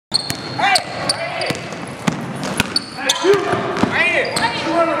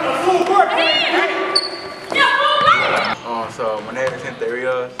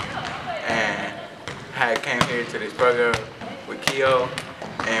Girls, and I came here to this program with Keo,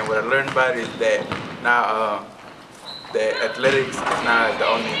 and what I learned about it is that now that athletics is not the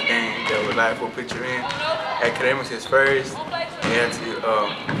only thing that life will put you in. Academics is first. You have to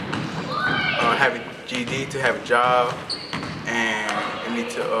have a GED to have a job, and you need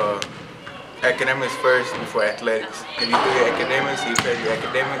to academics first before athletics. If you do your academics, you pass your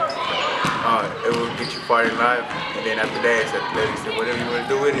academics, it will get you far in life, and then after that it's athletics. So whatever you want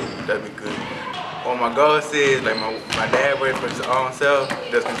to do with it, that'll be good. What my goal is, like my dad works for his own self,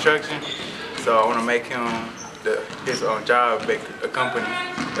 does construction, so I want to make him his own job, make a company.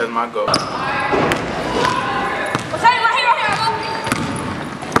 That's my goal.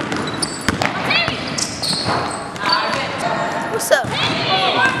 What's up?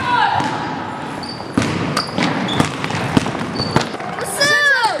 What's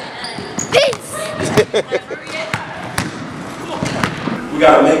up? Peace. We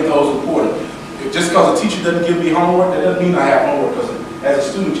gotta make those important. Just because a teacher doesn't give me homework, that doesn't mean I have homework. Because as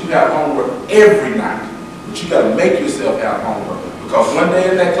a student, you have homework every night. But you gotta make yourself have homework. Because one day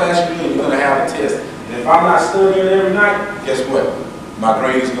in that class you're gonna have a test. And if I'm not studying every night, guess what? My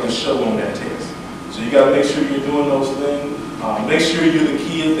grade is gonna show on that test. So you gotta make sure you're doing those things. Make sure you're the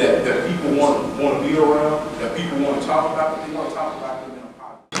kid that people want to be around, that people want to talk about, that they want to talk about them in a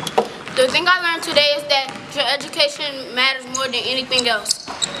positive. The thing I learned today is that your education matters more than anything else.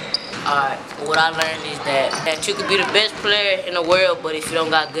 What I learned is that you could be the best player in the world, but if you don't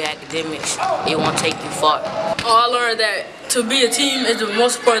got good academics, it won't take you far. I learned that to be a team is the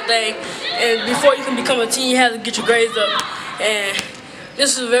most important thing, and before you can become a team, you have to get your grades up. And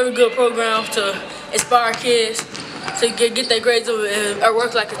this is a very good program to inspire kids to get their grades up and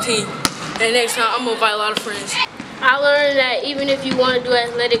work like a team. And next time, I'm gonna invite a lot of friends. I learned that even if you want to do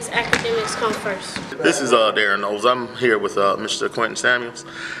athletics, academics come first. This is Darren Knowles. I'm here with Mr. Quentin Samuels,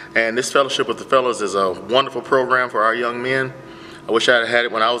 and this Fellowship with the Fellows is a wonderful program for our young men. I wish I had had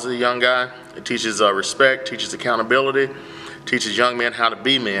it when I was a young guy. It teaches respect, teaches accountability, teaches young men how to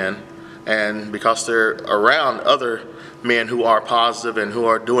be men, and because they're around other men who are positive and who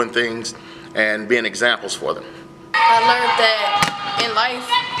are doing things and being examples for them. I learned that in life,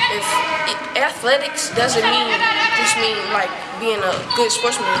 if athletics doesn't just mean like being a good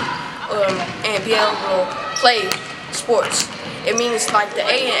sportsman and being able to play sports. It means like the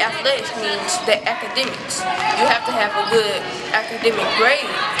A in athletics means the academics. You have to have a good academic grade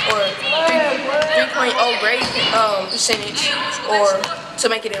or 3.0 grade percentage or to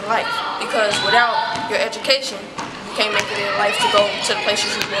make it in life. Because without your education, you can't make it in life to go to the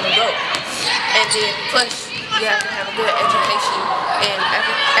places you want to go. And then plus, you have to have a good education and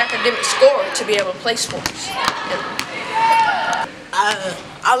academic score to be able to play sports.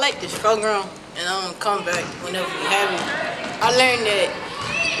 I like this program, and I'm gonna come back whenever we have it. I learned that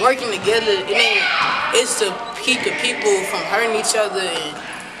working together, it's to keep the people from hurting each other and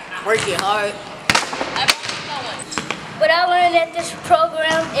working hard. What I learned at this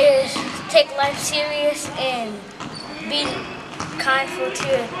program is take life serious and be kindful to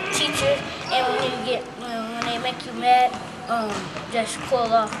your teachers, and when they make you mad, just cool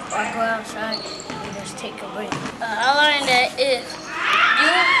off or go outside and just take a break. I learned that if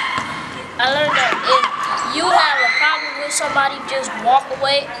you have a problem with somebody, just walk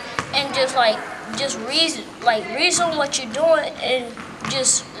away and just reason what you're doing and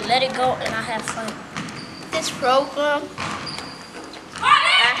just let it go and I have fun. This program,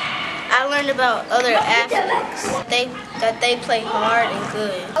 I learned about other athletes, that they play hard and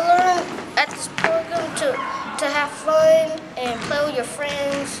good. I learned at this program to have fun and play with your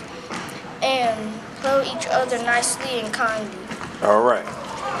friends and play with each other nicely and kindly. All right.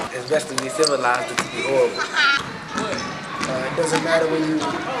 It's best to be civilized than to be horrible. It doesn't matter where you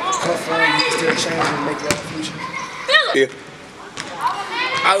come from, you can still change and make your own future. Yeah.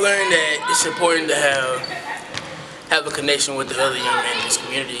 I learned that it's important to have a connection with the other young men in this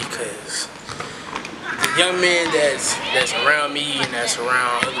community, because the young men that's around me and that's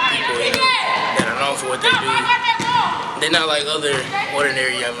around other people that are known for what they do, they're not like other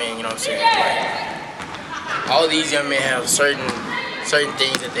ordinary young men, you know what I'm saying? Like, all these young men have certain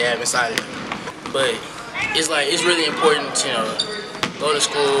things that they have inside of them. But it's really important to, go to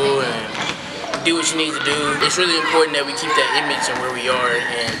school and do what you need to do. It's really important that we keep that image of where we are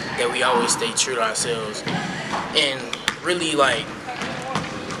and that we always stay true to ourselves. And really,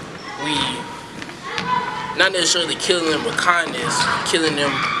 we not necessarily killing them with kindness, killing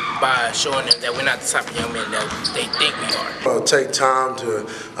them by showing them that we're not the type of young men that they think we are. I'll take time to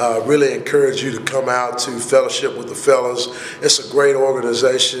really encourage you to come out to Fellowship with the Fellas. It's a great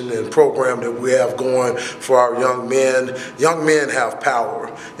organization and program that we have going for our young men. Young men have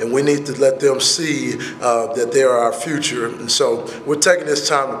power, and we need to let them see that they are our future. And so we're taking this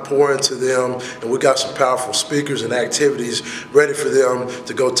time to pour into them, and we got some powerful speakers and activities ready for them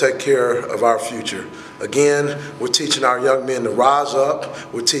to go take care of our future. Again, we're teaching our young men to rise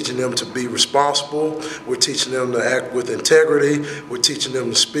up. We're teaching them to be responsible. We're teaching them to act with integrity. We're teaching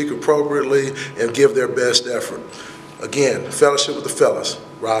them to speak appropriately and give their best effort. Again, Fellowship with the Fellas.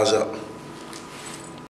 Rise up.